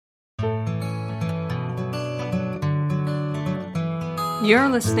You're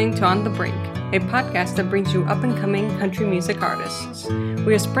listening to On the Brink, a podcast that brings you up-and-coming country music artists.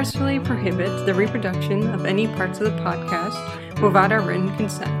 We expressly prohibit the reproduction of any parts of the podcast without our written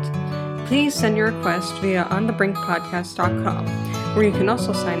consent. Please send your request via onthebrinkpodcast.com, where you can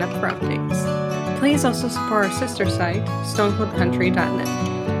also sign up for updates. Please also support our sister site,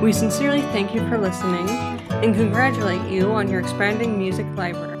 stonecoldcountry.net. We sincerely thank you for listening and congratulate you on your expanding music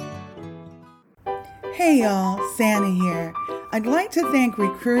library. Hey y'all, Santa here. I'd like to thank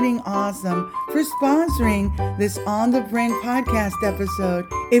Recruiting Awesome for sponsoring this On the Brink podcast episode.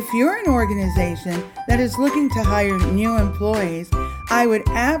 If you're an organization that is looking to hire new employees, I would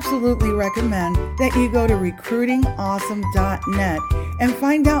absolutely recommend that you go to recruitingawesome.net and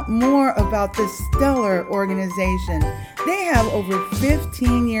find out more about this stellar organization. They have over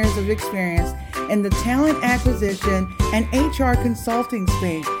 15 years of experience in the talent acquisition and HR consulting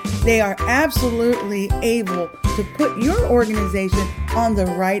space. They are absolutely able to put your organization on the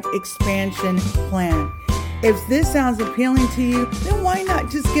right expansion plan. If this sounds appealing to you, then why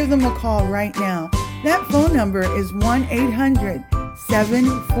not just give them a call right now? That phone number is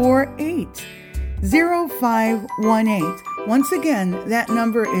 1-800-748-0518. Once again, that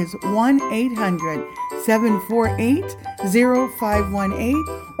number is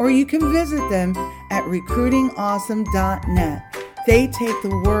 1-800-748-0518, or you can visit them at recruitingawesome.net. They take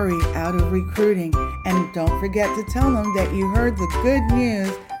the worry out of recruiting, and don't forget to tell them that you heard the good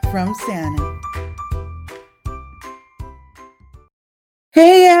news from Santa.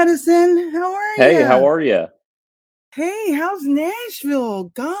 Hey, Addison, how are you? Hey, how are you? Hey, how's Nashville?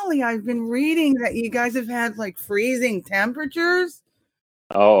 Golly, I've been reading that you guys have had like freezing temperatures.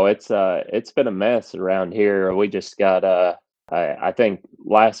 Oh, it's been a mess around here. We just got I think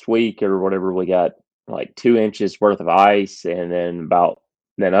last week or whatever we got like 2 inches worth of ice, and then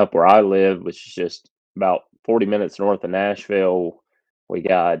up where I live, which is just about 40 minutes north of Nashville, we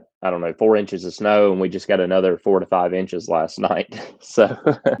got, I don't know, 4 inches of snow, and we just got another 4 to 5 inches last night. So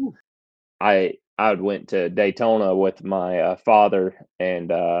I went to Daytona with my father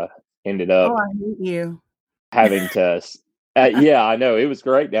and ended up I hate you. having to. Yeah, I know, it was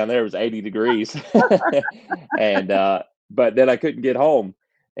great down there. It was 80 degrees, and but then I couldn't get home,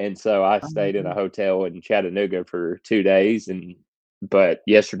 and so I stayed in a hotel in Chattanooga for 2 days. But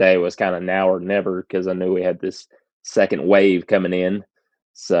yesterday was kind of now or never, because I knew we had this second wave coming in.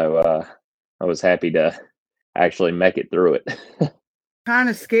 So I was happy to actually make it through it. Kind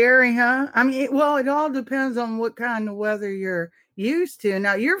of scary, huh? I mean, it all depends on what kind of weather you're used to.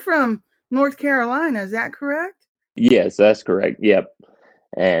 Now, you're from North Carolina, is that correct? Yes, that's correct. Yep.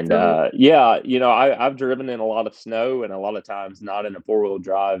 And yeah, I've driven in a lot of snow, and a lot of times not in a four-wheel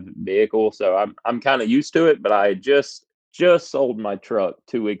drive vehicle, so I'm kind of used to it. But I just sold my truck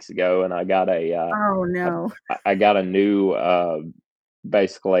 2 weeks ago, and I got Oh no. I got a new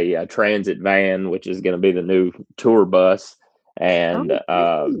basically a transit van, which is going to be the new tour bus, and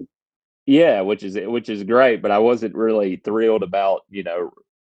yeah, which is great. But I wasn't really thrilled about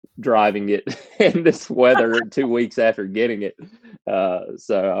driving it in this weather 2 weeks after getting it.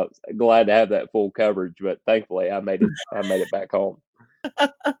 So I was glad to have that full coverage, but thankfully I made it back home.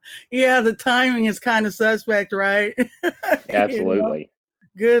 Yeah, the timing is kind of suspect, right? Absolutely.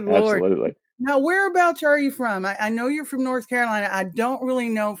 Good Lord. Absolutely. Now, whereabouts are you from? I know you're from North Carolina. I don't really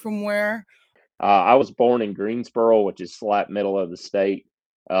know from where. I was born in Greensboro, which is slap middle of the state.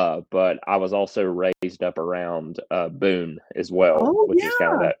 But I was also raised up around Boone as well, which is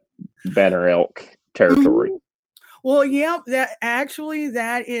kind of that Banner Elk territory. Mm-hmm. Well, yeah,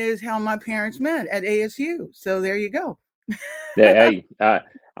 that is how my parents met, at ASU. So there you go. Yeah, hey,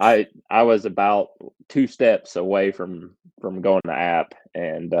 I was about 2 steps away from going to App,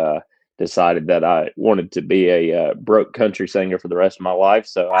 and decided that I wanted to be a broke country singer for the rest of my life.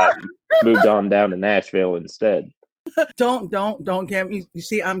 So I moved on down to Nashville instead. Don't get me. You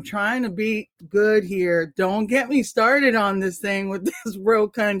see, I'm trying to be good here. Don't get me started on this thing with this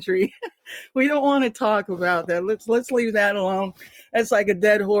broke country. We don't want to talk about that. Let's leave that alone. That's like a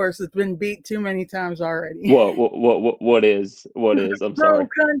dead horse that's been beat too many times already. What is? I'm sorry.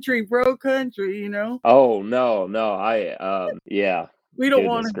 Broke country. Oh no, yeah. We don't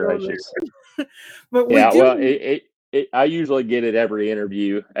want to go there. But we do. Well, I usually get it every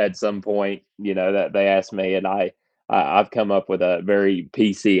interview at some point. That they ask me, and I've come up with a very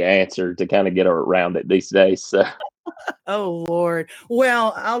PC answer to kind of get around it these days. So. Oh, Lord.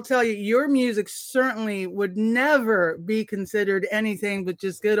 Well, I'll tell you, your music certainly would never be considered anything but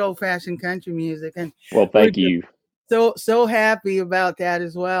just good old-fashioned country music. And well, thank you. So happy about that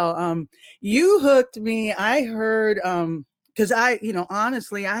as well. You hooked me. I heard because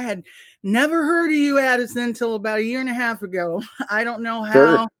honestly, I had never heard of you, Addison, until about a year and a half ago. I don't know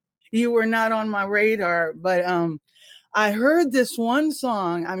how you were not on my radar, but I heard this one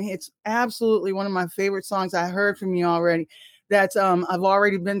song. I mean, it's absolutely one of my favorite songs I heard from you already. That's I've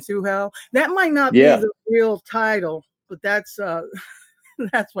Already Been Through Hell. That might not be the real title, but that's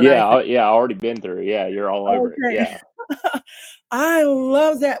that's what I already been through. Yeah, you're all over it. Yeah. I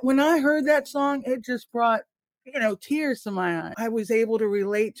love that. When I heard that song, it just brought tears to my eyes. I was able to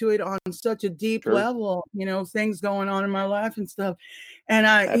relate to it on such a deep level, things going on in my life and stuff. And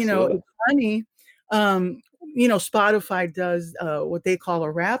it's funny. Spotify does what they call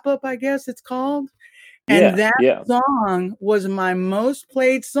a wrap up, I guess it's called. And that song was my most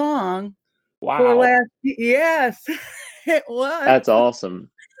played song for last year. Yes, it was. That's awesome.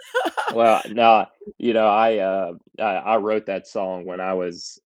 Well, no, I wrote that song when I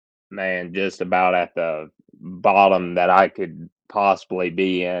was, just about at the bottom that I could possibly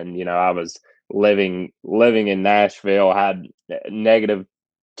be in. I was living in Nashville, had negative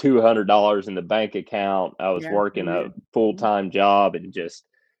 $200 in the bank account. I was working a full-time job and just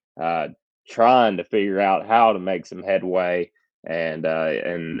trying to figure out how to make some headway, and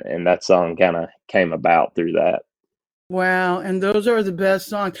that song kind of came about through that. Wow, and those are the best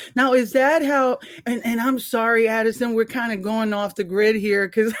songs. Now, is that how? And I'm sorry, Addison, we're kind of going off the grid here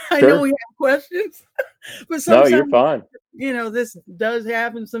because I know we have questions, but sometimes, no, you're fine. This does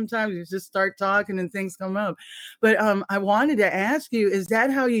happen. Sometimes you just start talking and things come up. But I wanted to ask you: is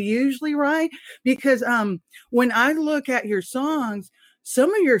that how you usually write? Because when I look at your songs,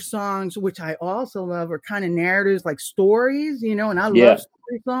 some of your songs, which I also love, are kind of narratives, like stories, and I love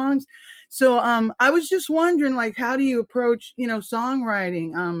story songs. So I was just wondering, like, how do you approach,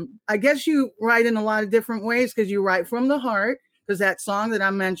 songwriting? I guess you write in a lot of different ways because you write from the heart, because that song that I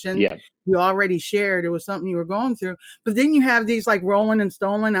mentioned, you already shared, it was something you were going through. But then you have these like Rolling and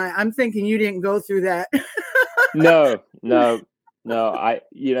Stolen. I'm thinking you didn't go through that. No.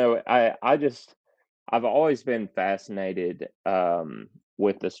 I've always been fascinated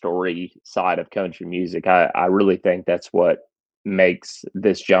with the story side of country music. I really think that's what makes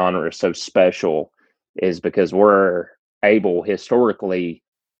this genre so special, is because we're able historically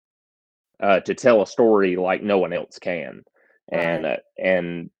to tell a story like no one else can. And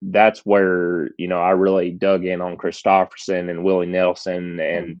that's where, I really dug in on Kristofferson and Willie Nelson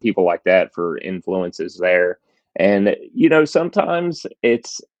and people like that for influences there. And, sometimes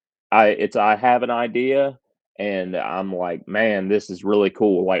I have an idea and I'm like, man, this is really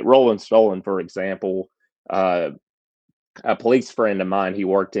cool. Like Rolling Stolen, for example, a police friend of mine, he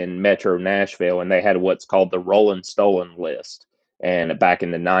worked in Metro Nashville, and they had what's called the Rolling Stolen list, and back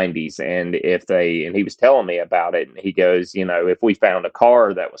in the 90s. And he was telling me about it, and he goes, if we found a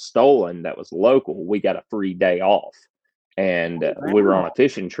car that was stolen, that was local, we got a free day off. And we were on a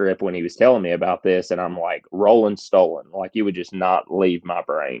fishing trip when he was telling me about this, and I'm like, Rolling Stolen, like you would just not leave my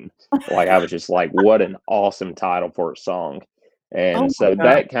brain. Like I was just like, what an awesome title for a song. And so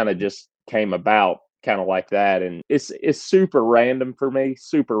that kind of just came about kind of like that. And it's super random for me,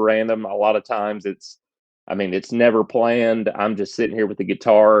 super random. A lot of times it's never planned. I'm just sitting here with the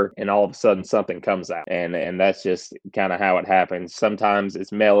guitar and all of a sudden something comes out. And that's just kind of how it happens. Sometimes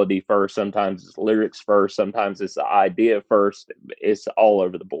it's melody first, sometimes it's lyrics first, sometimes it's the idea first. It's all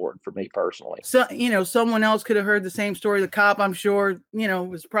over the board for me personally. So, someone else could have heard the same story. The cop, I'm sure,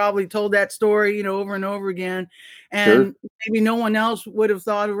 was probably told that story, over and over again. And maybe no one else would have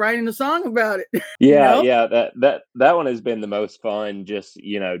thought of writing a song about it. Yeah. That one has been the most fun, just,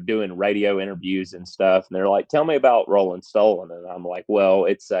 doing radio interviews and stuff. And they're like, tell me about Rolling Stolen. And I'm like, well,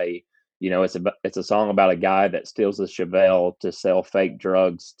 it's a song about a guy that steals a Chevelle to sell fake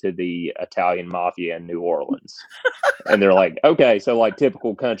drugs to the Italian mafia in New Orleans. And they're like, okay, so like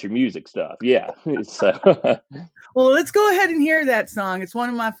typical country music stuff. Yeah. So well, let's go ahead and hear that song. It's one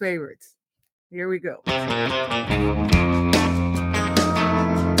of my favorites. Here we go. I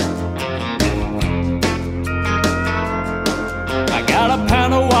got a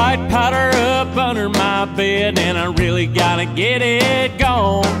pound of white powder up under my bed, and I really gotta get it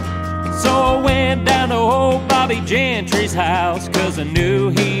gone. So I went down to old Bobby Gentry's house, 'cause I knew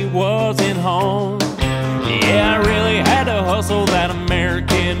he wasn't home. Yeah, I really had to hustle. That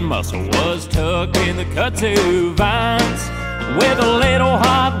American muscle was tucked in the kudzu vines. With a little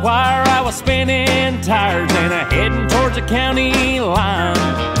hot wire, I was spinning tires and heading towards the county line.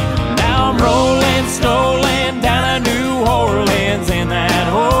 Now I'm rolling, stolen down to New Orleans in that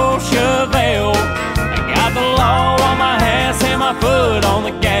old Chevelle. I got the law on my ass and my foot on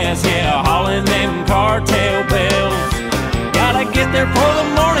the gas, yeah, hauling them cartel bells. Gotta get there for the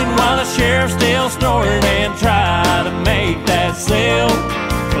morning while the sheriff's still snoring and try to make make that sale.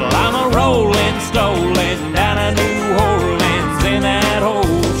 Well, I'm a rolling, stolen down to New Orleans in that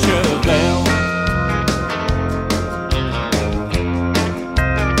old Chevelle.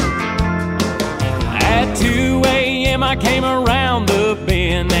 At 2 a.m. I came around the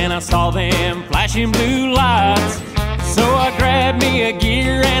bend and I saw them flashing blue lights. So I grabbed me a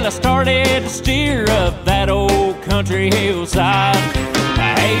gear and I started to steer up that old country hillside.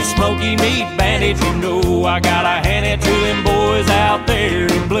 Hey, Smoky Meat Bandit, you know I gotta hand it to them boys out there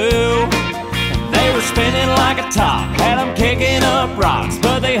in blue. They were spinning like a top, had them kicking up rocks,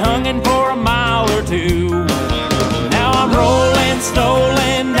 but they hung in for a mile or two. Now I'm rolling,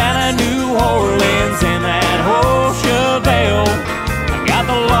 stolen down to New Orleans in that old Chevelle. I got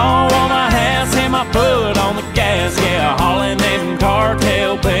the law on my hands and my foot on the gas, yeah, hauling them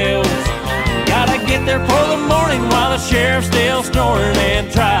cartel bells. Gotta get there for the morning while the sheriff's still snoring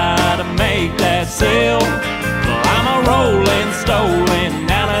and try to make that sale. Well, I'm a rolling, stolen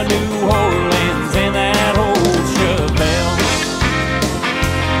down to New Orleans in that old Chevelle.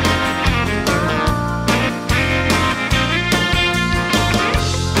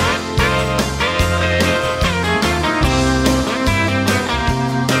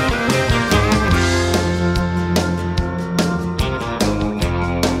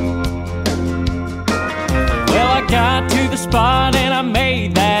 Got to the spot and I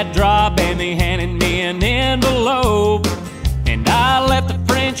made that drop, and they handed me an envelope. And I left the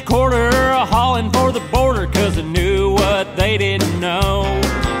French Quarter hauling for the border, cause I knew what they didn't know.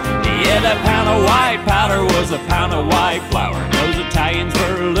 Yeah, that pound of white powder was a pound of white flour. Those Italians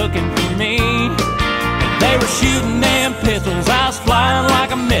were looking for me, and they were shooting them pistols. I was flying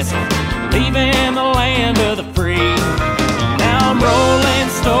like a missile, leaving the land of the free. Now I'm rolling,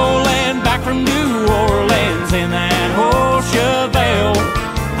 stolen back from New Orleans in that old Chevelle.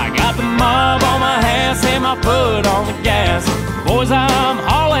 I got the mob on my ass and my foot on the gas. Boys, I'm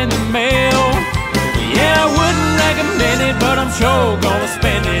hauling the mail. Yeah, I wouldn't recommend it, but I'm sure gonna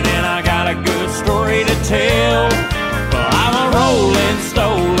spend it, and I got a good story to tell. Well, I'm a rolling,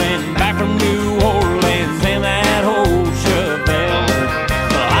 stolen back from New Orleans in that old Chevelle.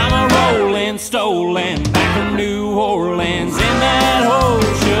 Well, I'm a rolling, stolen back from New Orleans in that old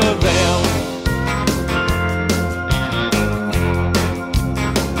Chevelle.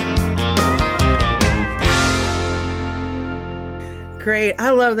 Great. I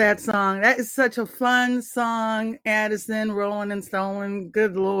love that song. That is such a fun song, Addison, Rolling and Stolen.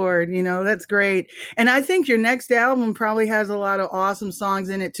 Good Lord. You know, that's great. And I think your next album probably has a lot of awesome songs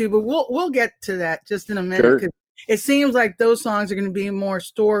in it too, but we'll get to that just in a minute. Sure. 'Cause it seems like those songs are going to be more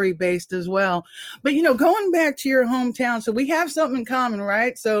story based as well. But, you know, going back to your hometown, so we have something in common,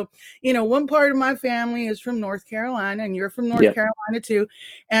 right? So, you know, one part of my family is from North Carolina, and you're from North Carolina too.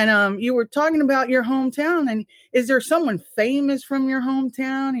 And you were talking about your hometown, and is there someone famous from your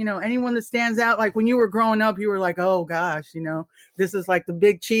hometown? You know, anyone that stands out? Like when you were growing up, you were like, oh gosh, you know, this is like the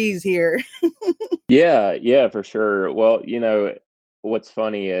big cheese here. Yeah, for sure. Well, you know, what's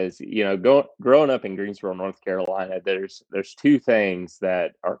funny is, you know, growing up in Greensboro, North Carolina, there's two things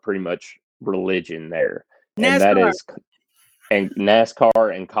that are pretty much religion there, and that NASCAR. is and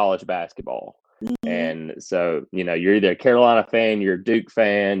NASCAR and college basketball. Mhm. And so, you know, you're either a Carolina fan, you're a Duke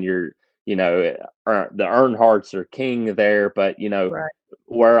fan, you know, the Earnhardts are king there. But, you know, Right.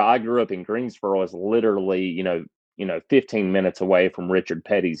 where I grew up in Greensboro is literally, you know, 15 minutes away from Richard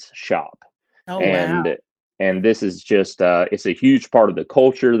Petty's shop. Oh, wow. And this is just it's a huge part of the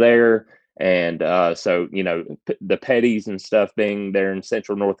culture there. And so, you know, the Pettys and stuff being there in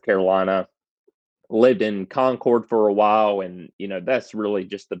central North Carolina, lived in Concord for a while, and you know, that's really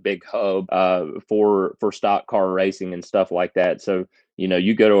just the big hub for stock car racing and stuff like that. So, you know,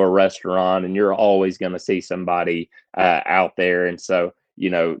 you go to a restaurant and you're always going to see somebody out there. And so, you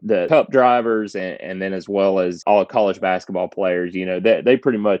know, the cup drivers and then as well as all college basketball players, you know, they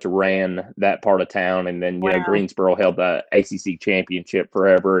pretty much ran that part of town. And then, you know, Wow. Greensboro held the ACC championship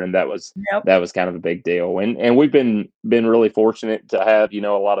forever, and that was kind of a big deal. And we've been really fortunate to have, you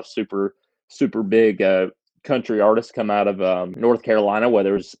know, a lot of super big country artists come out of North Carolina,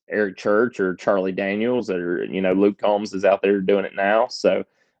 whether it's Eric Church or Charlie Daniels, or, you know, Luke Combs is out there doing it now. So,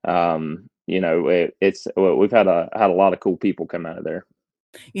 you know, we've had a lot of cool people come out of there.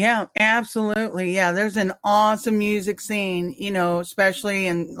 Yeah, absolutely. Yeah, there's an awesome music scene, you know, especially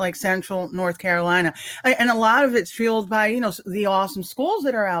in like central North Carolina. And a lot of it's fueled by, you know, the awesome schools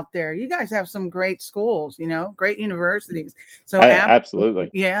that are out there. You guys have some great schools, you know, great universities. So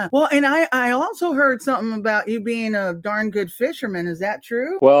absolutely. Yeah. Well, and I also heard something about you being a darn good fisherman. Is that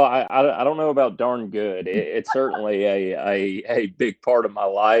true? Well, I don't know about darn good. It's certainly a big part of my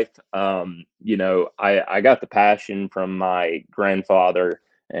life. I got the passion from my grandfather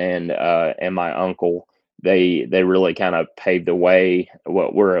and my uncle. They really kind of paved the way.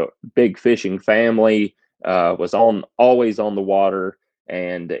 What we're a big fishing family, was on always on the water,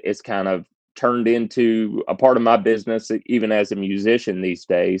 and it's kind of turned into a part of my business, even as a musician these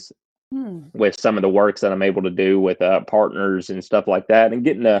days, Hmm. with some of the works that I'm able to do with partners and stuff like that, and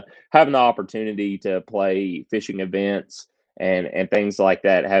getting to having the opportunity to play fishing events and things like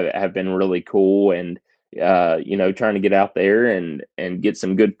that have been really cool. And trying to get out there and get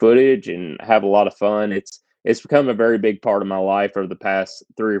some good footage and have a lot of fun. It's become a very big part of my life over the past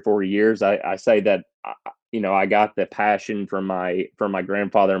 3 or 4 years. I say that I got the passion from my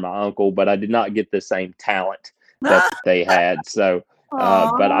grandfather and my uncle, but I did not get the same talent that they had. So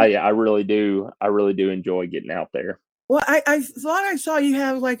but Aw. I really do enjoy getting out there. Well, I thought I saw you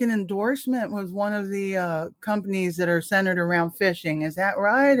have like an endorsement with one of the companies that are centered around fishing. Is that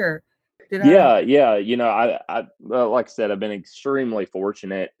right? Or did I? Yeah, yeah. Like I said, I've been extremely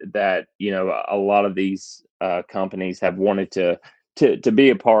fortunate that a lot of these companies have wanted to be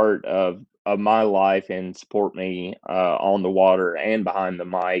a part of my life and support me on the water and behind the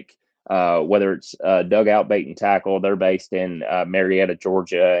mic. Whether it's Dugout Bait and Tackle, they're based in Marietta,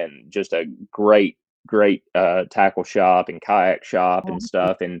 Georgia, and just a great tackle shop and kayak shop and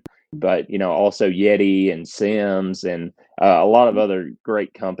stuff. And but also Yeti and Sims and a lot of other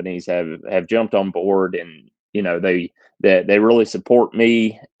great companies have jumped on board, and they really support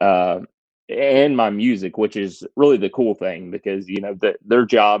me and my music, which is really the cool thing, because their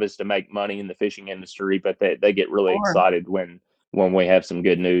job is to make money in the fishing industry, but they get really Or excited when we have some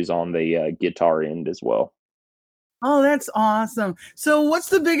good news on the guitar end as well. Oh, that's awesome. So what's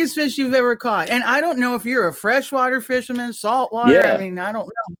the biggest fish you've ever caught? And I don't know if you're a freshwater fisherman, saltwater. I Yeah, mean, I don't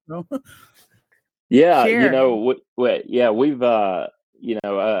know. So yeah, share. we've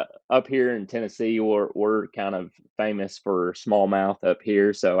up here in Tennessee, we're kind of famous for smallmouth up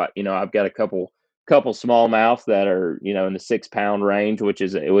here. So I've got a couple smallmouth that are in the 6 pound range, which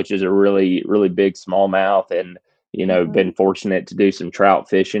is a really big smallmouth. And Mhm. been fortunate to do some trout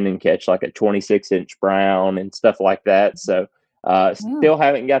fishing and catch like a 26-inch brown and stuff like that. So Mm. still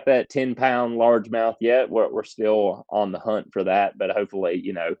haven't got that 10 pound largemouth yet. We're still on the hunt for that, but hopefully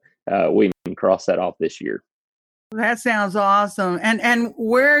we can cross that off this year. That sounds awesome. And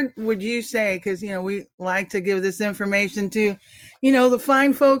where would you say, because we like to give this information to, the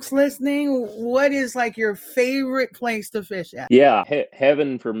fine folks listening, what is like your favorite place to fish at? Yeah,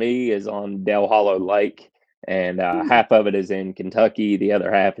 heaven for me is on Del Hollow Lake, and Hmm. half of it is in Kentucky, the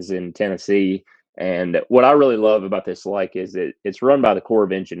other half is in Tennessee. And what I really love about this lake is it's run by the Corps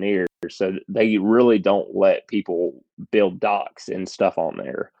of Engineers, so they really don't let people build docks and stuff on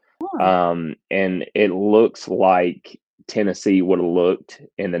there. Huh. And it looks like Tennessee would have looked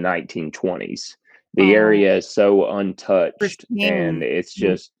in the 1920s. The Oh, area is so untouched, and pristine. it's Mm.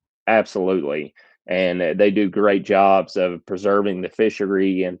 just absolutely. And they do great jobs of preserving the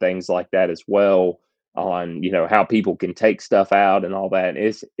fishery and things like that as well, on how people can take stuff out and all that.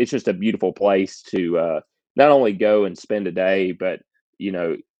 It's just a beautiful place to not only go and spend a day, but you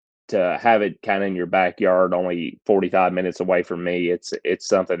know to have it kind of in your backyard, only 45 minutes away from me. It's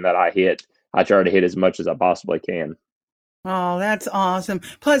something that I try to hit as much as I possibly can. Oh, that's awesome.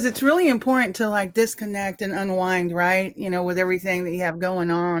 Plus, it's really important to like disconnect and unwind, right? With everything that you have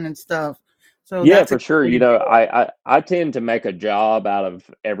going on and stuff. So Yeah, that's a for sure. great. I tend to make a job out of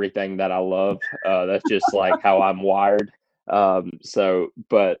everything that I love. That's just like how I'm wired.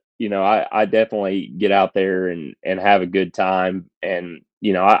 But I definitely get out there and have a good time. And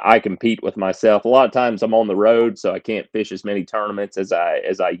I compete with myself. A lot of times I'm on the road, so I can't fish as many tournaments as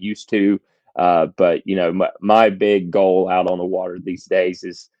I used to. But my big goal out on the water these days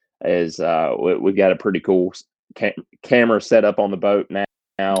is we've got a pretty cool camera set up on the boat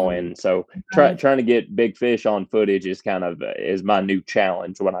now, and so Nice. trying to get big fish on footage is kind of is my new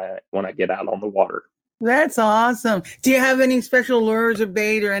challenge when I get out on the water. That's awesome. Do you have any special lures or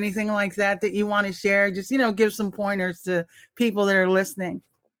bait or anything like that that you want to share? Just, give some pointers to people that are listening.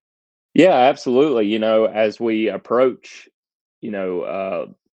 Yeah, absolutely. As we approach, you know, uh,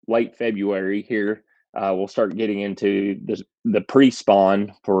 late February here, we'll start getting into the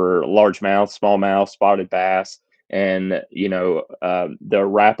pre-spawn for largemouth, smallmouth, spotted bass, and the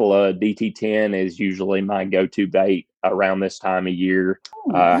Rapala DT10 is usually my go-to bait around this time of year.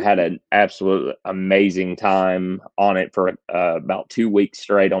 Oh, Had an absolute amazing time on it for about 2 weeks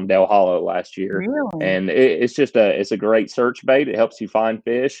straight on Del Hollow last year, really? and it's a great search bait. It helps you find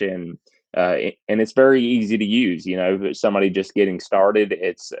fish, and it's very easy to use. If somebody just getting started,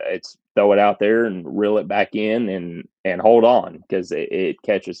 it's throw it out there and reel it back in and hold on, because it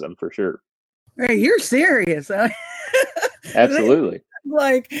catches them for sure. Hey, you're serious. Absolutely.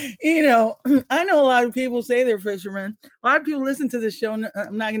 Like, I know a lot of people say they're fishermen. A lot of people listen to this show. I'm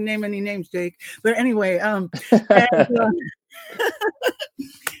not going to name any names, Jake. But anyway,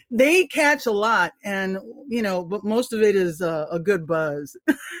 they catch a lot, and but most of it is a good buzz.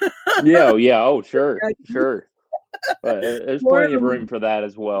 Yeah. Oh, sure. But there's plenty of room for that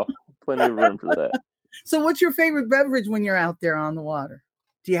as well. Plenty of room for that. So, what's your favorite beverage when you're out there on the water?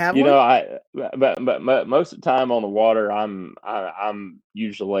 Do you have one? But most of the time on the water, I'm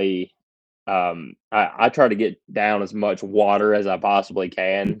usually I try to get down as much water as I possibly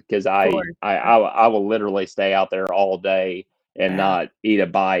can, because I will literally stay out there all day and not eat a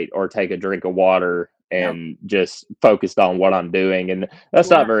bite or take a drink of water and just focused on what I'm doing, and that's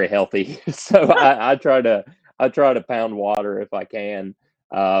not very healthy. So I try to pound water if I can,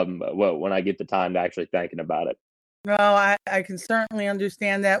 when I get the time to actually thinking about it. Well, I can certainly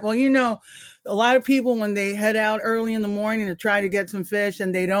understand that. Well, a lot of people, when they head out early in the morning to try to get some fish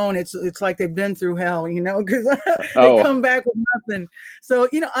and they don't, it's like they've been through hell, because they come back with nothing. So,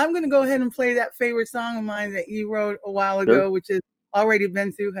 I'm going to go ahead and play that favorite song of mine that you wrote a while ago, which is Already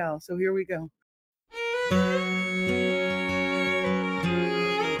Been Through Hell. So here we go.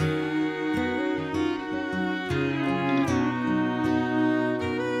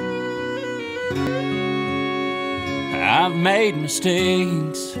 I've made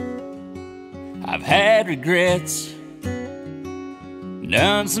mistakes, I've had regrets,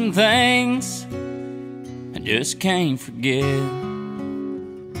 done some things I just can't forget.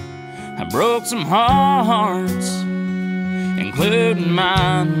 I broke some hearts, including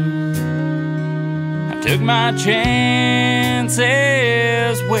mine. I took my chances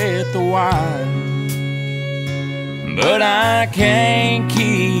with the wine, but I can't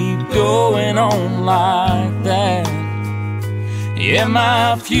keep going on like that. Yeah,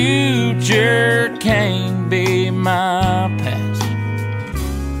 my future can't be my past,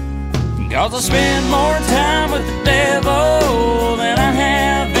 'cause I spend more time with the devil than I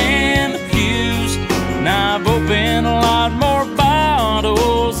have in the pews, and I've opened a lot more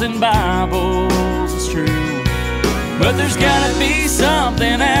bottles than Bibles, it's true. But there's gotta be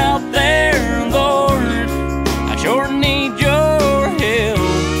something out there, Lord, I sure need your help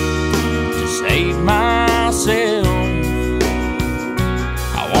to save myself.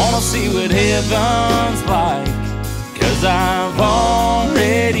 See what heaven's like, 'cause I've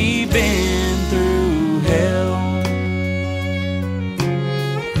already been through hell.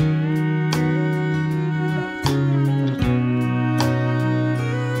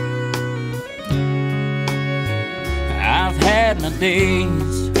 I've had my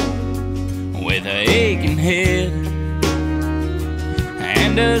days with an aching head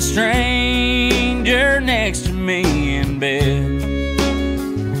and a stranger next to me in bed.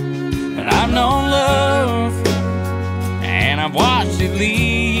 I've known love, and I've watched it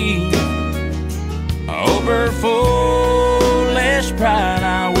lead over foolish pride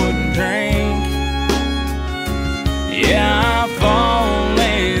I wouldn't drink. Yeah, I've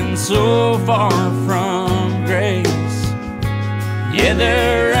fallen so far from grace. Yeah,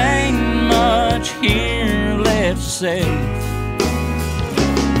 there ain't much here left to say,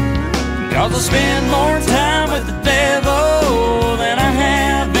 'cause I spend more time with the devil than I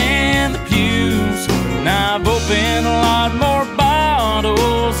have in the pews, and I've opened a lot more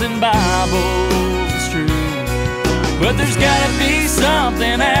bottles than Bibles, it's true. But there's gotta be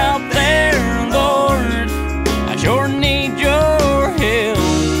something out there, Lord, I sure need your help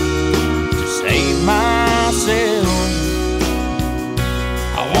to save myself.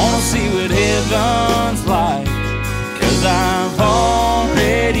 I wanna see what heaven's like, 'cause I've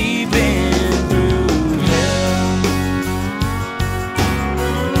already been through hell.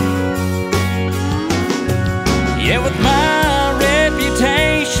 Yeah, with my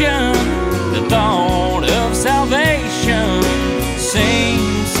reputation, the thought of salvation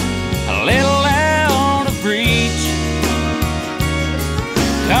seems a little out of reach,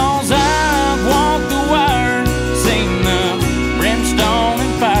 'cause I've walked the wire, seen the brimstone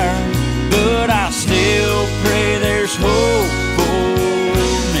and fire, but I still pray there's hope for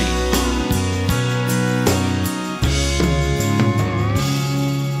me.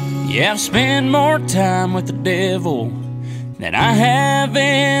 Yeah, I've spent more time with the devil than I have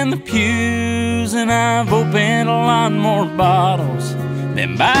in the pews, and I've opened a lot more bottles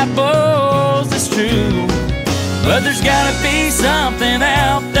than Bibles, it's true. But there's gotta be something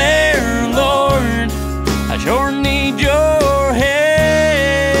out there, Lord, I sure need your help.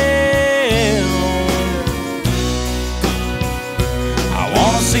 I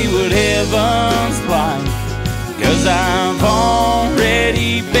wanna see what heaven's like, 'cause I've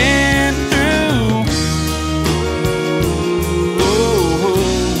already been through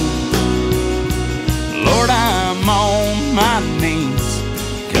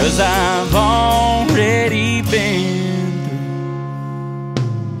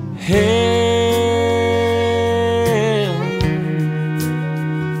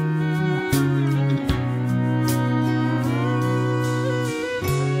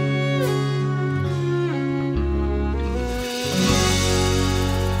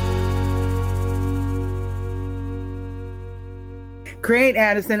Great,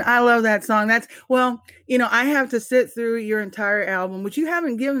 Addison. I love that song. That's, well, I have to sit through your entire album, which you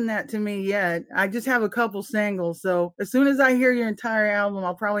haven't given that to me yet. I just have a couple singles. So as soon as I hear your entire album,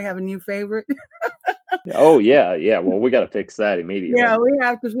 I'll probably have a new favorite. Oh yeah. Well, we got to fix that immediately. Yeah, we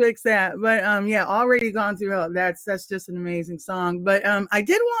have to fix that. But already gone through. That's just an amazing song. But I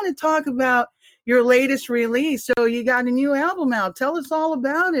did want to talk about your latest release. So you got a new album out. Tell us all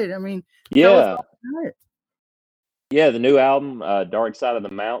about it. I mean, tell us all about it. Yeah, the new album, Dark Side of the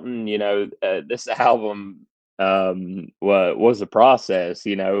Mountain, this album was a process,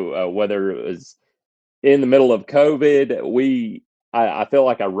 whether it was in the middle of COVID, I feel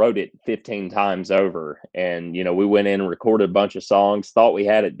like I wrote it 15 times over. And, we went in and recorded a bunch of songs, thought we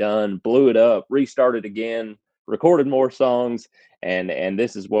had it done, blew it up, restarted again, recorded more songs. And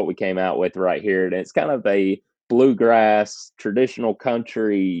this is what we came out with right here. And it's kind of a bluegrass, traditional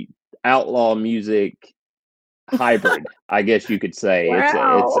country, outlaw music hybrid, I guess you could say.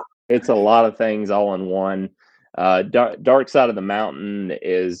 Wow. It's a lot of things all in one. Dark Side of the Mountain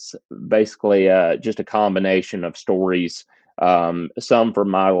is basically just a combination of stories, some from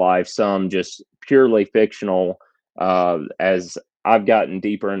my life, some just purely fictional. As I've gotten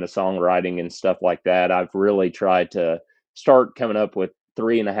deeper into songwriting and stuff like that, I've really tried to start coming up with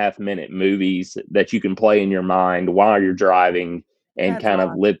 3.5-minute movies that you can play in your mind while you're driving and That's kind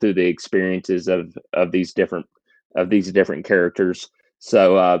of live through the experiences of these different characters.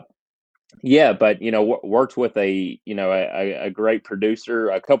 So but worked with a great producer,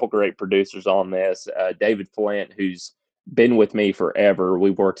 a couple great producers on this, David Flint, who's been with me forever.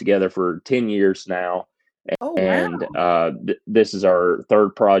 We've worked together for 10 years now. Oh, And wow. this is our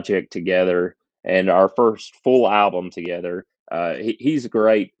third project together and our first full album together. He's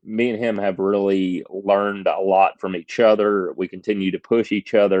great. Me and him have really learned a lot from each other. We continue to push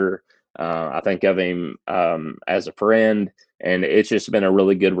each other. I think of him as a friend, and it's just been a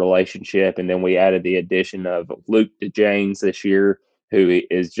really good relationship. And then we added the addition of Luke DeJanes this year, who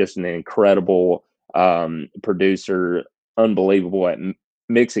is just an incredible producer, unbelievable at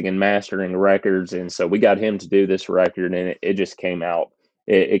mixing and mastering records. And so we got him to do this record, and it just came out.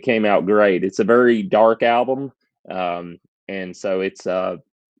 It came out great. It's a very dark album. And so it's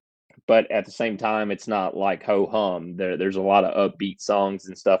but at the same time, it's not like ho hum. There's a lot of upbeat songs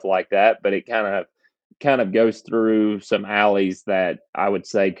and stuff like that, but it kind of goes through some alleys that I would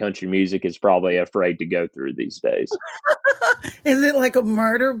say country music is probably afraid to go through these days. Is it like a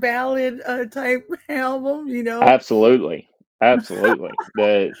murder ballad type album? Absolutely. Wow.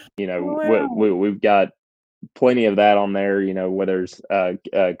 We've got plenty of that on there. Where there's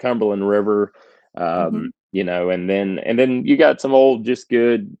Cumberland River. And then you got some old, just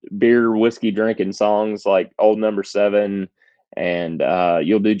good beer, whiskey drinking songs like Old Number 7 and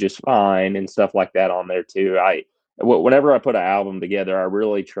You'll Do Just Fine and stuff like that on there too. Whenever I put an album together, I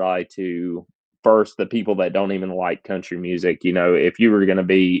really try to, first, the people that don't even like country music, if you were going to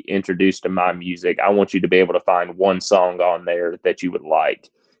be introduced to my music, I want you to be able to find one song on there that you would like.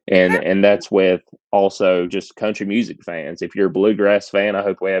 And that's with also just country music fans. If you're a bluegrass fan, I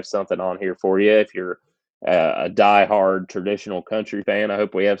hope we have something on here for you. If you're a diehard traditional country fan, I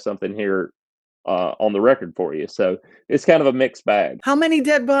hope we have something here on the record for you. So it's kind of a mixed bag. How many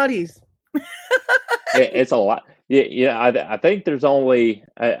dead bodies? It's a lot. Yeah. I think there's only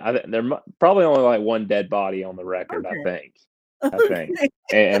there probably only like one dead body on the record. Okay. I think,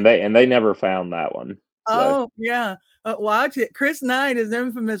 and they never found that one. So. Oh yeah. Watch it. Chris Knight is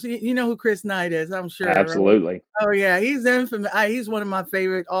infamous. You know who Chris Knight is, I'm sure. Absolutely. Right? Oh yeah, he's infamous. He's one of my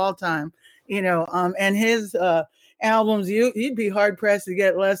favorite all time. And his albums, you'd be hard pressed to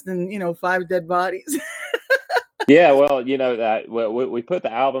get less than 5 dead bodies. Yeah, well, that we put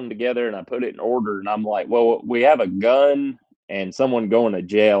the album together and I put it in order, and I'm like, well, we have a gun and someone going to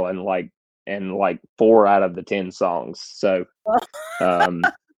jail and like 4 out of the 10 songs. So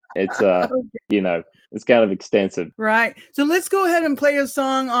it's it's kind of extensive. Right. So let's go ahead and play a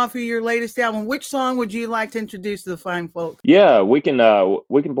song off of your latest album. Which song would you like to introduce to the fine folks? Yeah, we can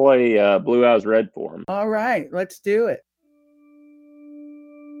play Blue Eyes Red for them. All right, let's do it.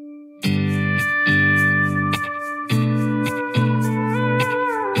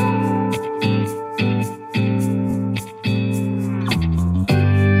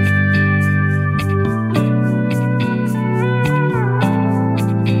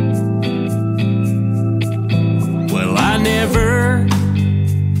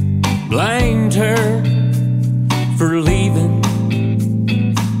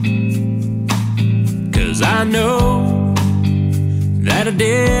 'cause I know that I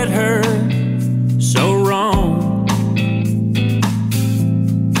did her so wrong.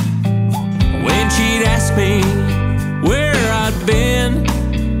 When she'd ask me where I'd been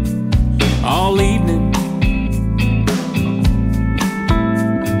all evening,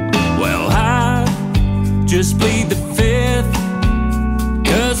 well, I just plead the fifth,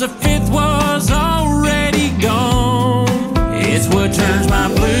 'cause the fifth was already gone. It's what turns my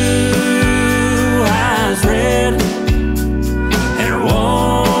blue eyes red and her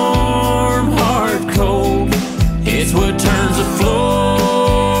warm heart cold. It's what turns the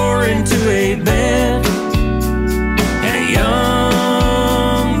floor into a bed and a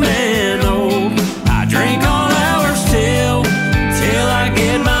young man old. I drink all hours till I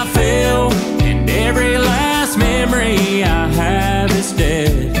get my fill, and every last memory I have is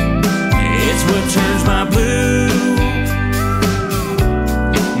dead. It's what turns my blue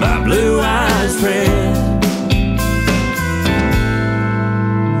eyes red.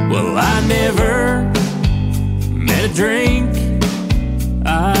 Well, I never met a drink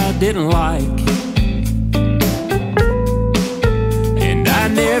I didn't like, and I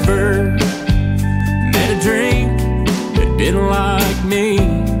never met a drink that didn't like me.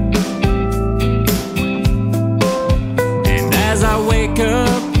 And as I wake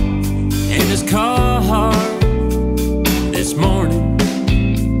up in this car this morning,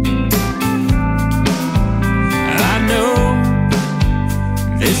 I know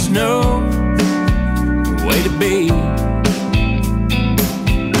there's no way to be.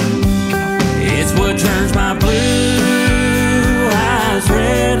 It's what turns my blue eyes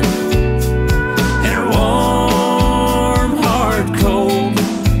red and her warm heart cold.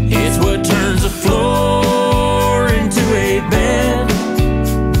 It's what turns the floor into a bed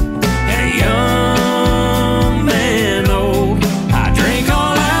and a young man old. I drink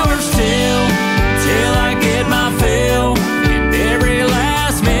all hours till I get my fill, and every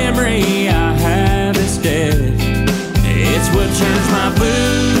last memory I have is dead. It's what turns my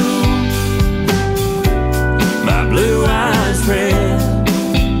blue eyes red.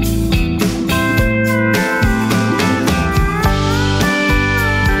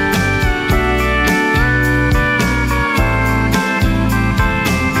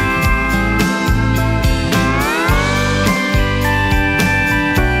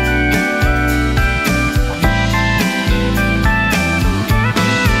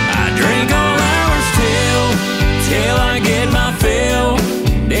 I drink all hours till I get my fill,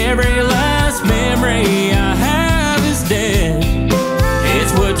 and every last memory I have is dead.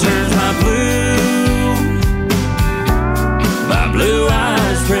 It's what turns my blue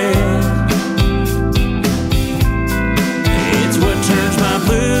eyes red. It's what turns my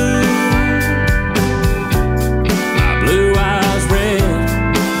blue eyes red.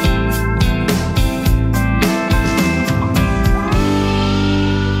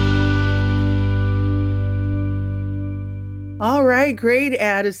 All right, great,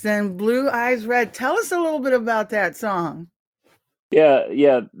 Addison. Blue Eyes Red. Tell us a little bit about that song.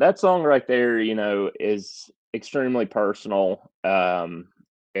 Yeah, that song right there, is extremely personal.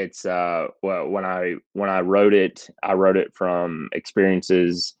 It's well, when I wrote it, I wrote it from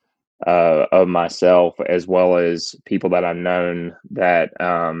experiences of myself, as well as people that I've known that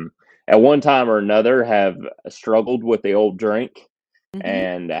at one time or another have struggled with the old drink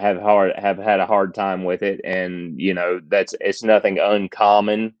and have had a hard time with it. And it's nothing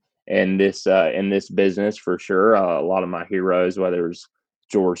uncommon in this business, for sure. A lot of my heroes, whether it's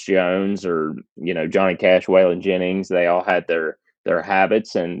George Jones or Johnny Cash, Waylon Jennings, they all had their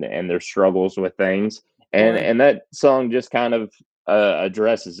habits and their struggles with things. And Right. and that song just kind of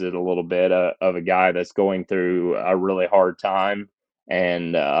addresses it a little bit, of a guy that's going through a really hard time,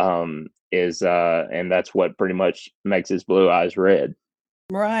 and and that's what pretty much makes his blue eyes red.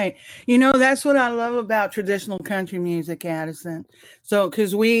 Right. That's what I love about traditional country music, Addison. So,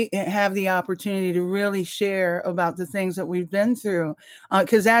 because we have the opportunity to really share about the things that we've been through,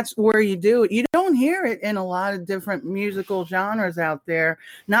 because that's where you do it. You don't hear it in a lot of different musical genres out there.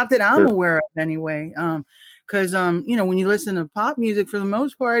 Not that I'm Sure. aware of anyway. Because, when you listen to pop music, for the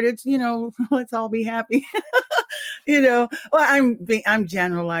most part, it's, let's all be happy. Well, I'm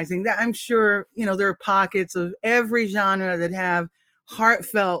generalizing that. I'm sure, there are pockets of every genre that have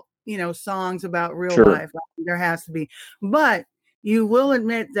heartfelt, songs about real Sure. life. There has to be. But you will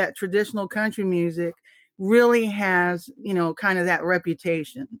admit that traditional country music really has, kind of that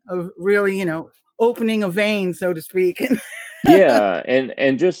reputation of really, opening a vein, so to speak. Yeah,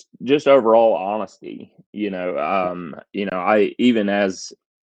 and just overall honesty. I even as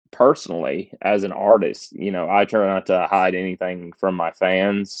personally, as an artist, I try not to hide anything from my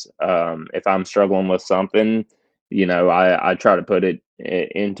fans. If I'm struggling with something, I try to put it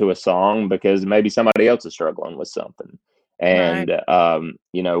into a song because maybe somebody else is struggling with something. Right.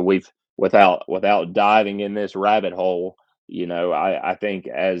 And we've without diving in this rabbit hole, I think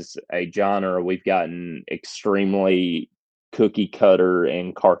as a genre we've gotten extremely cookie cutter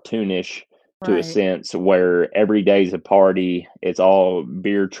and cartoonish to a Right. sense where every day's a party. It's all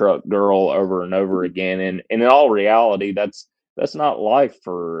beer truck girl over and over again. And in all reality, that's not life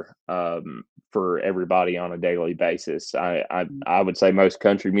for everybody on a daily basis. I would say most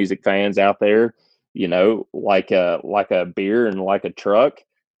country music fans out there, like a beer and like a truck,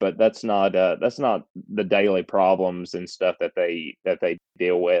 but that's not the daily problems and stuff that they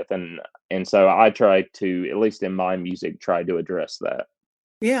deal with. And so I try to, at least in my music, try to address that.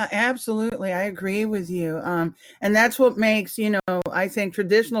 Yeah, absolutely. I agree with you. And that's what makes, I think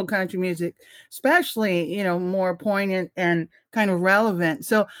traditional country music, especially, more poignant and kind of relevant.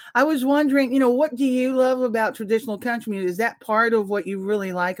 So I was wondering, what do you love about traditional country music? Is that part of what you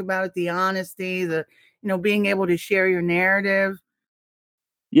really like about it? The honesty, being able to share your narrative?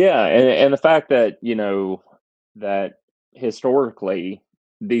 Yeah, and the fact that, that historically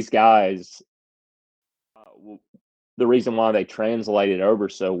these guys, the reason why they translate it over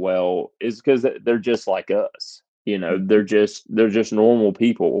so well is because they're just like us. Mhm. They're just normal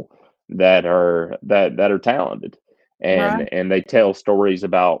people that are talented, Right. and they tell stories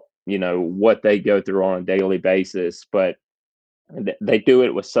about what they go through on a daily basis, but they do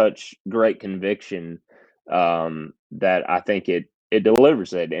it with such great conviction, that I think it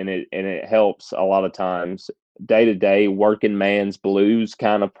delivers it, and it helps a lot of times day to day working man's blues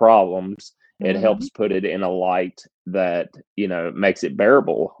kind of problems. It Hmm. helps put it in a light that makes it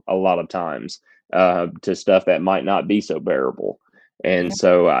bearable a lot of times, to stuff that might not be so bearable. And Yeah.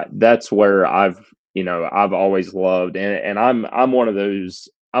 so that's where I've always loved, and I'm one of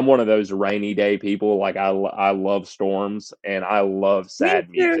those rainy day people. Like I love storms and I love Me sad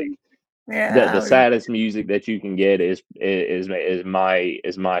music. too. The Yeah. saddest music that you can get is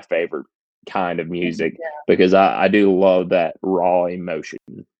my favorite kind of music, because I do love that raw emotion.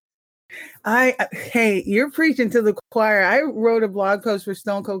 Hey, you're preaching to the choir. I wrote a blog post for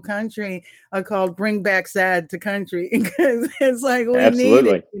Stone Cold Country called "Bring Back Sad to Country" because it's like we need it.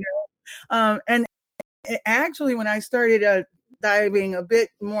 Absolutely. And actually, when I started diving a bit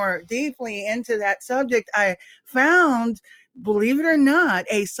more deeply into that subject, I found, believe it or not,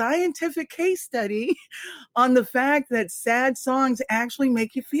 a scientific case study on the fact that sad songs actually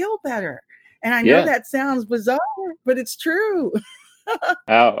make you feel better. And I know Yeah. that sounds bizarre, but it's true.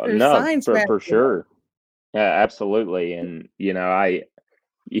 Oh There's no, science for back for there. sure. Yeah, absolutely. And I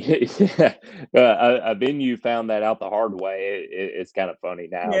yeah, a venue found that out the hard way. It's kind of funny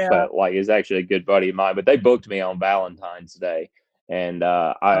now, Yeah. but like it's actually a good buddy of mine. But they booked me on Valentine's Day, and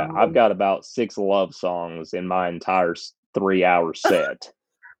I've Um, got about 6 love songs in my entire 3-hour set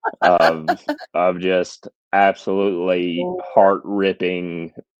of just absolutely heart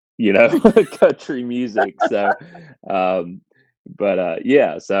ripping, country music. So, um, but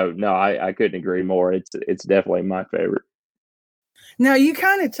yeah. So no, I couldn't agree more. It's definitely my favorite. Now, you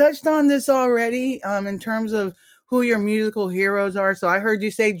kind of touched on this already in terms of who your musical heroes are. So I heard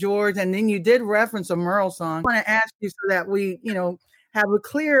you say George, and then you did reference a Merle song. I want to ask you so that we, have a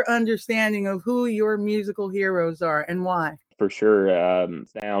clear understanding of who your musical heroes are and why. For sure.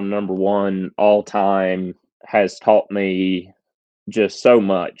 Down number one all time, has taught me just so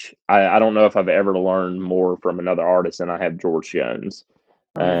much. I don't know if I've ever learned more from another artist than I have George Jones.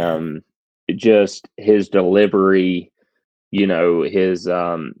 Oh, yeah. Um, just his delivery, his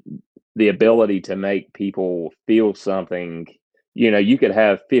the ability to make people feel something. You could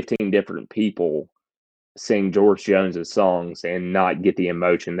have 15 different people sing George Jones's songs and not get the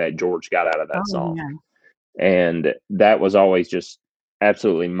emotion that George got out of that Oh, song. yeah. And that was always just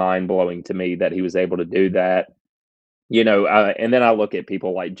absolutely mind blowing to me that he was able to do that. And then I look at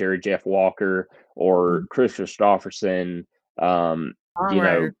people like Jerry Jeff Walker or Mhm. Chris Christopherson, um, you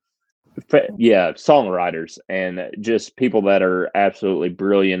Songwriter. know, yeah, songwriters, and just people that are absolutely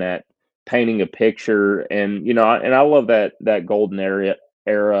brilliant at painting a picture. And I love that golden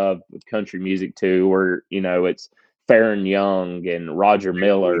era of country music too, where it's Farron Young and Roger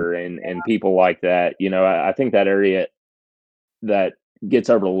Miller and people like that. I think that area that gets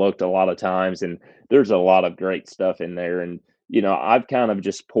overlooked a lot of times, and there's a lot of great stuff in there. And I've kind of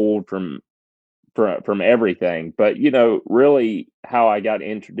just pulled from everything. But really, how I got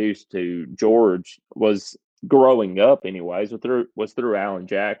introduced to George was growing up, anyways, was through Alan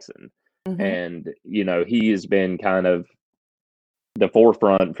Jackson, Mhm. and he has been kind of the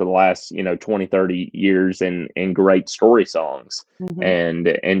forefront for the last 20, 30 years in great story songs, Mm-hmm.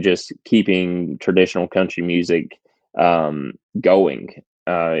 and just keeping traditional country music going.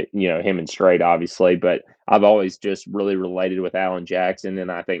 Him and Strait, obviously, but I've always just really related with Alan Jackson,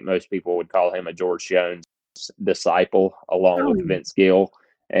 and I think most people would call him a George Jones disciple, along Oh, with Vince Gill.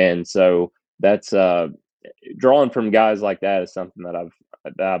 And so that's drawing from guys like that is something that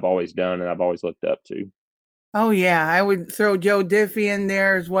I've always done and I've always looked up to. oh yeah, I would throw Joe Diffie in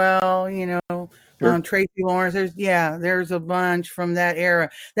there as well. Sure. Tracy Lawrence. There's a bunch from that era.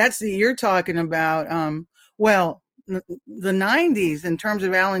 You're talking about. Well, the '90s in terms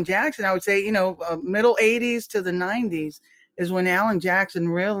of Alan Jackson, I would say middle '80s to the '90s is when Alan Jackson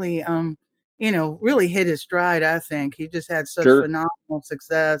really really hit his stride. I think he just had such Sure. phenomenal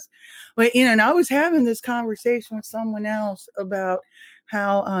success. But and I was having this conversation with someone else about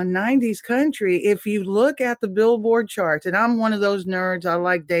how 90s country, if you look at the Billboard charts, and I'm one of those nerds, I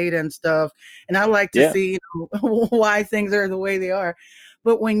like data and stuff, and I like to Yeah. see why things are the way they are.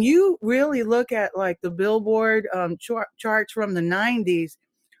 But when you really look at like the Billboard charts from the 90s,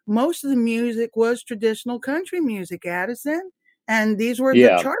 most of the music was traditional country music, Addison. And these were the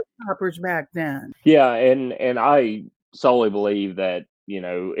Yeah. chart toppers back then. Yeah. And I solely believe that,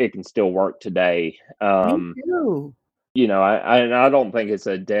 it can still work today. Me too. I don't think it's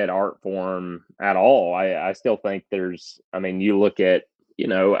a dead art form at all. I still think you look at,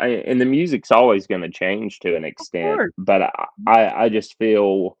 and the music's always going to change to an Of extent, course. but I just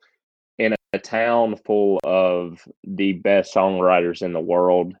feel in a town full of the best songwriters in the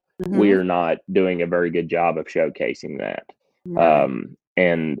world, we are not doing a very good job of showcasing that. Right.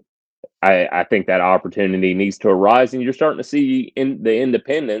 And I think that opportunity needs to arise, and you're starting to see in the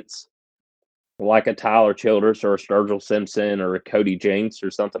independents like a Tyler Childers or a Sturgill Simpson or a Cody Jinks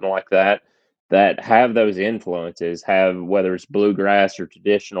or something like that, that have those influences, have whether it's bluegrass or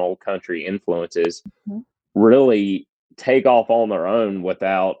traditional country influences, Mhm. really take off on their own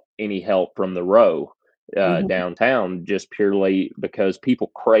without any help from the row Mhm. downtown, just purely because people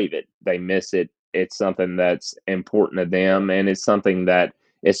crave it. They miss it. It's something that's important to them, and it's something that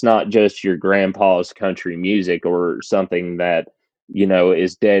it's not just your grandpa's country music or something that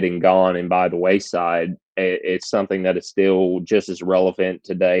is dead and gone and by the wayside. It's something that is still just as relevant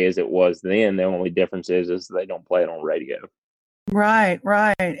today as it was then. The only difference is they don't play it on radio. Right.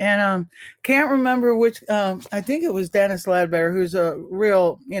 And can't remember which I think it was Dennis Ledbetter, who's a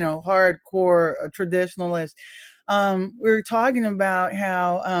real, hardcore traditionalist. We were talking about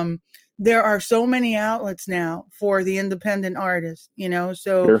how there are so many outlets now for the independent artist,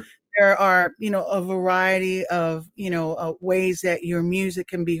 so Sure. there are, a variety of, ways that your music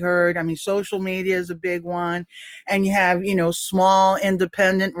can be heard. I mean, social media is a big one, and you have, small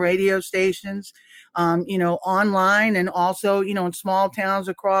independent radio stations, online, and also, in small towns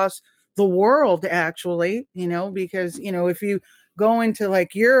across the world, actually, because, if you go into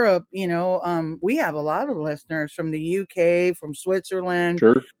like Europe, we have a lot of listeners from the UK, from Switzerland,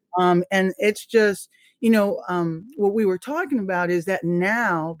 Sure. and it's just, what we were talking about is that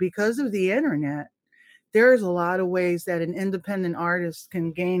now, because of the internet, there's a lot of ways that an independent artist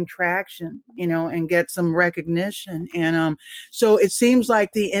can gain traction, and get some recognition. And so it seems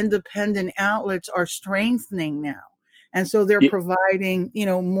like the independent outlets are strengthening now. And so they're Yeah. providing,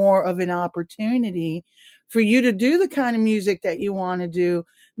 more of an opportunity for you to do the kind of music that you want to do,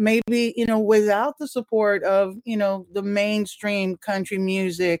 maybe, without the support of, the mainstream country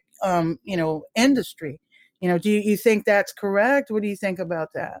music, industry. Do you think that's correct? What do you think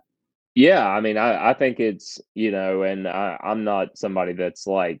about that? Yeah, I think it's, and I'm not somebody that's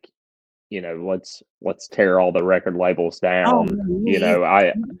like, let's tear all the record labels Oh, down. me either.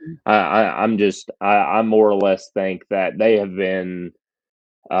 I'm more or less think that they have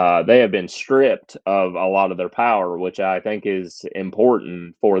been stripped of a lot of their power, which I think is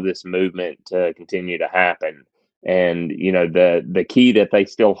important for this movement to continue to happen. And the key that they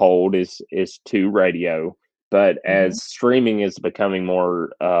still hold is to radio, but Mhm. as streaming is becoming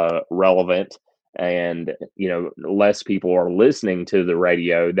more relevant, and less people are listening to the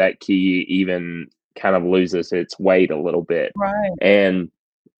radio, that key even kind of loses its weight a little bit. Right. And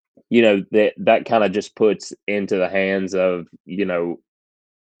that kind of just puts into the hands of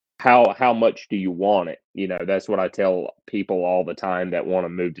how much do you want it? That's what I tell people all the time that want to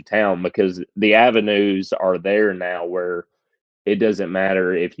move to town, because the avenues are there now where it doesn't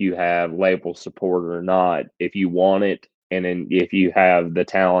matter if you have label support or not. If you want it, and then if you have the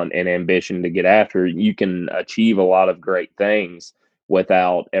talent and ambition to get after it, you can achieve a lot of great things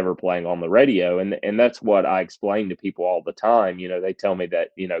without ever playing on the radio. And that's what I explain to people all the time. They tell me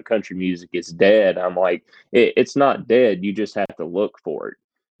that, country music is dead. I'm like, it's not dead. You just have to look for it.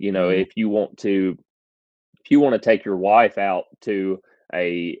 Mhm. If you want to take your wife out to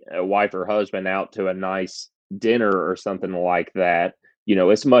a wife or husband out to a nice dinner or something like that,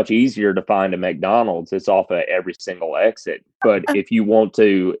 it's much easier to find a McDonald's. It's off at every single exit. But if you want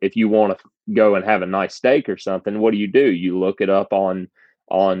to go and have a nice steak or something, what do? You look it up on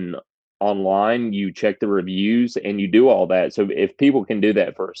online, you check the reviews, and you do all that. So if people can do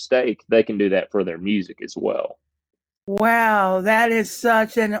that for a steak, they can do that for their music as well. Wow, that is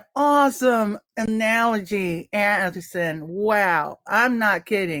such an awesome analogy, Addison. Wow, I'm not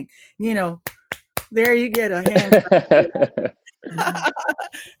kidding. There you get a hand.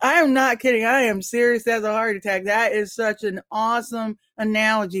 I am not kidding. I am serious as a heart attack. That is such an awesome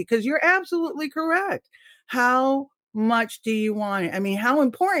analogy because you're absolutely correct. How much do you want it? I mean, how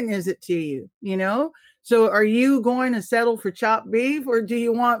important is it to you? So are you going to settle for chopped beef or do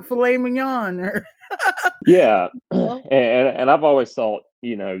you want filet mignon? Or Yeah, and I've always thought,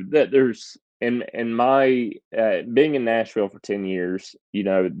 that there's in my being in Nashville for 10 years,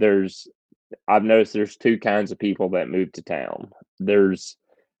 I've noticed there's two kinds of people that move to town. There's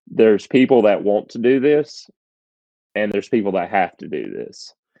people that want to do this, and there's people that have to do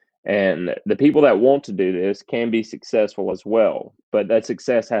this. And the people that want to do this can be successful as well, but that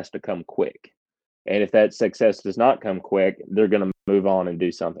success has to come quick. And if that success does not come quick, they're going to move on and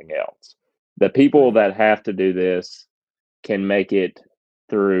do something else. The people that have to do this can make it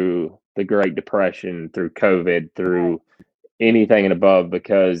through the Great Depression, through COVID, through anything and above,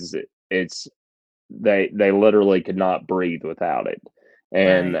 because they literally could not breathe without it.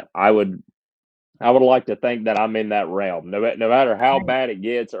 And Right. I would like to think that I'm in that realm. No matter how bad it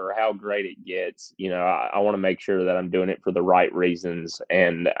gets or how great it gets, I want to make sure that I'm doing it for the right reasons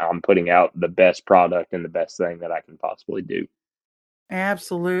and I'm putting out the best product and the best thing that I can possibly do.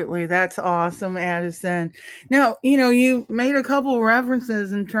 Absolutely. That's awesome, Addison. Now, you made a couple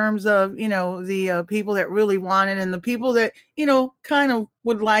references in terms of, the people that really want it and the people that, kind of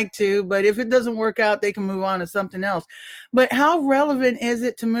would like to, but if it doesn't work out, they can move on to something else. But how relevant is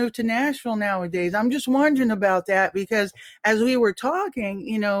it to move to Nashville nowadays? I'm just wondering about that because as we were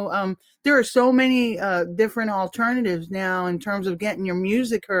talking, there are so many different alternatives now in terms of getting your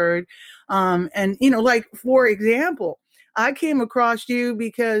music heard. And, like, for example, I came across you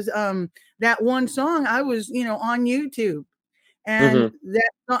because that one song I was, on YouTube, and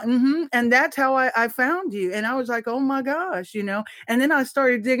and that's how I found you. And I was like, oh my gosh, And then I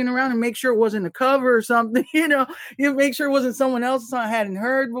started digging around and make sure it wasn't a cover or something, you make sure it wasn't someone else I hadn't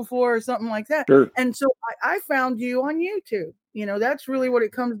heard before or something like that. Sure. And so I found you on YouTube. That's really what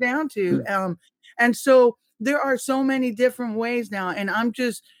it comes down to. And so there are so many different ways now, and I'm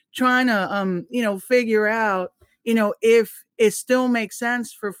just trying to figure out if it still makes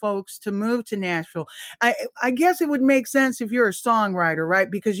sense for folks to move to Nashville. I guess it would make sense if you're a songwriter, right?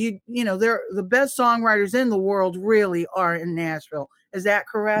 Because they're the best songwriters in the world really are in Nashville. Is that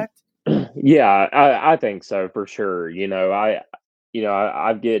correct? Yeah, I think so for sure. I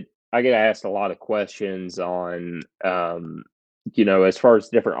get asked a lot of questions on as far as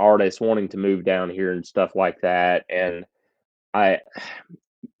different artists wanting to move down here and stuff like that. And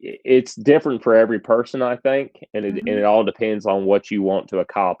it's different for every person, I think, and it all depends on what you want to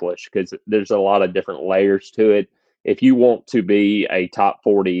accomplish because there's a lot of different layers to it. If you want to be a top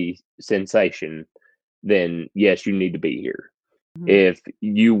 40 sensation, then yes, you need to be here. If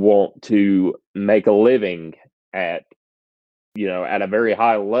you want to make a living at a very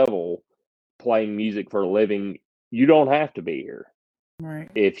high level playing music for a living, you don't have to be here.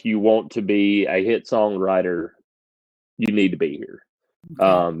 Right. If you want to be a hit songwriter, you need to be here.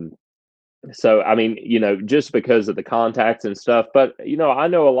 Okay. So I mean, just because of the contacts and stuff, but I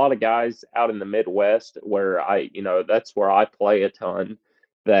know a lot of guys out in the Midwest where that's where I play a ton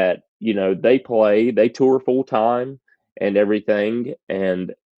that, they tour full time and everything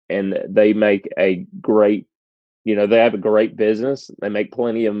and they make a great, they have a great business. They make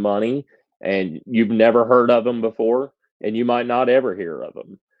plenty of money and you've never heard of them before and you might not ever hear of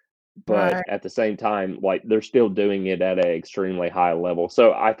them. But Right. at the same time, like they're still doing it at an extremely high level.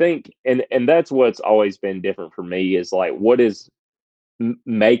 So I think, and that's what's always been different for me is like, what is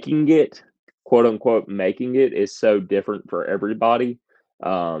making it, quote unquote, making it is so different for everybody.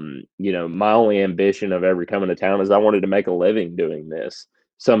 My only ambition of ever coming to town is I wanted to make a living doing this.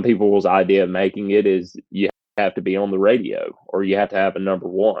 Some people's idea of making it is you have to be on the radio or you have to have a number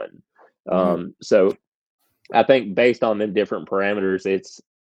one. So I think based on the different parameters,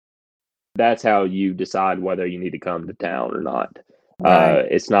 that's how you decide whether you need to come to town or not. Right.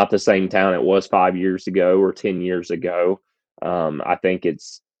 It's not the same town it was 5 years ago or 10 years ago. I think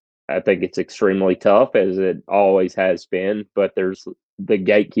it's extremely tough, as it always has been. But the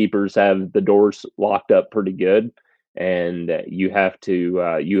gatekeepers have the doors locked up pretty good, and you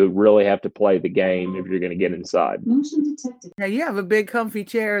really have to play the game if you're going to get inside. Yeah, you have a big comfy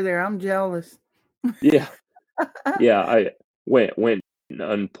chair there. I'm jealous. Yeah, yeah. I went and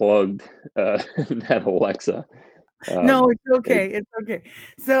unplugged that Alexa. No, it's okay. It's okay.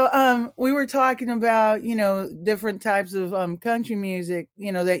 So, we were talking about, different types of country music,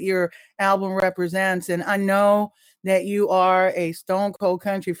 that your album represents. And I know that you are a stone cold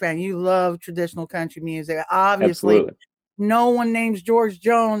country fan. You love traditional country music. Obviously, Absolutely. no one names George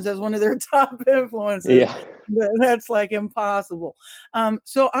Jones as one of their top influences. Yeah. That's like impossible.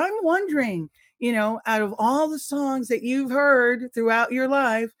 So I'm wondering, out of all the songs that you've heard throughout your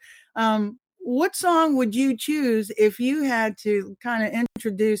life, what song would you choose if you had to kind of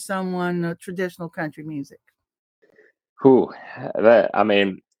introduce someone to traditional country music? Whew,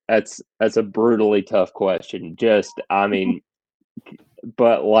 that's a brutally tough question.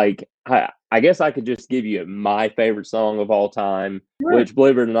 But like, I guess I could just give you my favorite song of all time, Sure. which,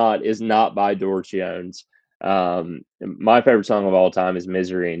 believe it or not, is not by George Jones. My favorite song of all time is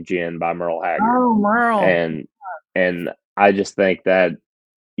 "Misery and Gin" by Merle Haggard. Oh, Merle. And I just think that,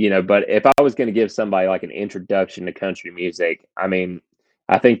 but if I was going to give somebody like an introduction to country music, I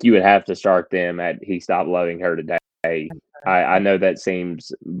think you would have to start them at "He Stopped Loving Her Today." I know that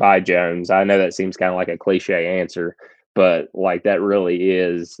seems, by Jones, I know that seems kind of like a cliche answer, but like that really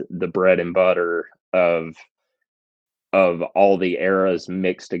is the bread and butter of all the eras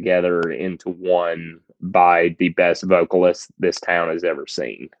mixed together into one by the best vocalist this town has ever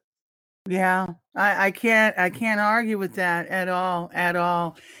seen. Yeah, I can't argue with that at all.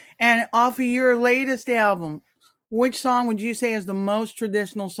 And off of your latest album, which song would you say is the most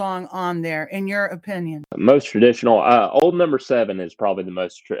traditional song on there, in your opinion? Most traditional, "Old Number 7" is probably the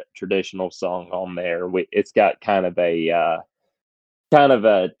most traditional song on there. It's got kind of a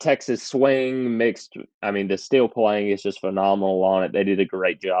Texas swing mixed. The steel playing is just phenomenal on it. They did a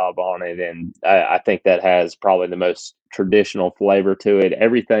great job on it, and I think that has probably the most traditional flavor to it.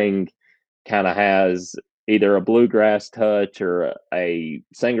 Everything kind of has either a bluegrass touch or a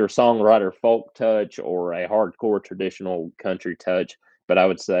singer-songwriter folk touch or a hardcore traditional country touch. But I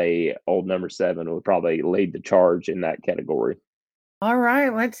would say "Old Number 7" would probably lead the charge in that category. All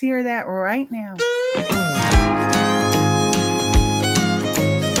right, let's hear that right now.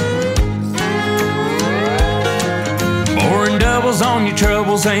 Pouring doubles on your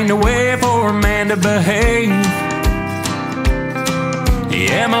troubles ain't the way for a man to behave.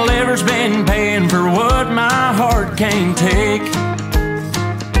 Yeah, my liver's been paying for what my heart can't take.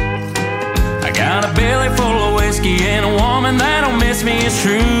 I got a belly full of whiskey and a woman that'll miss me, it's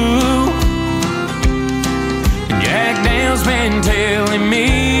true. Jack Daniel's been telling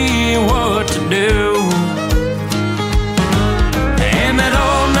me what to do. And that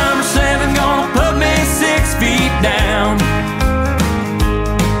old number 7 gonna put me 6 feet down.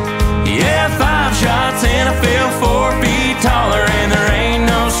 Yeah, 5 shots and I feel 4 feet taller, and there ain't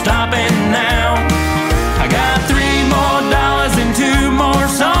no stopping now. I got $3 more and 2 more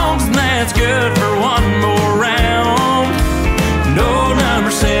songs, and that's good for 1 more round. No, number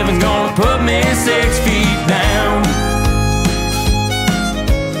 7 gonna put me 6 feet down.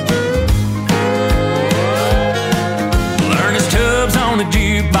 Ernest Tubbs on the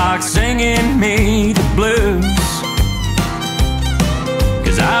jukebox singing me the blues,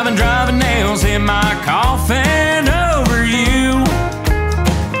 'cause I've been driving nails in my coffin over you.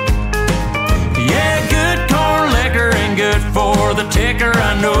 Yeah, good corn liquor and good for the ticker,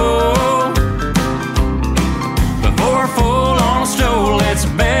 I know. Before full on a stroll, it's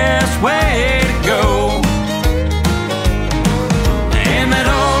the best way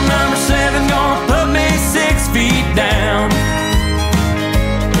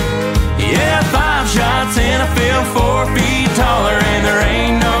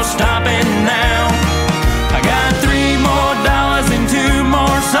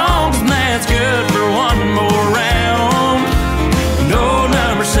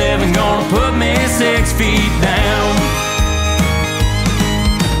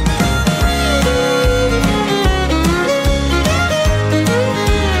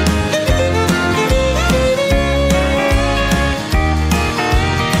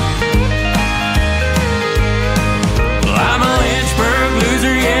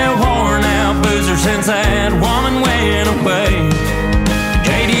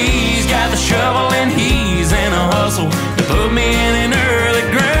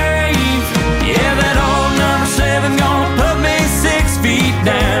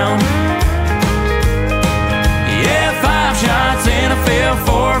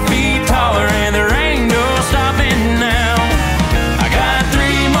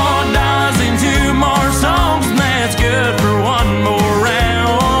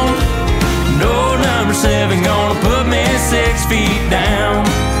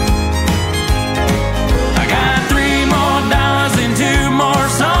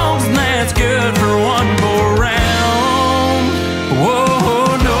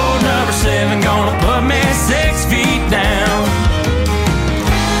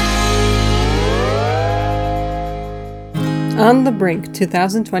On the Brink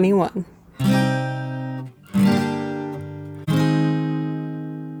 2021.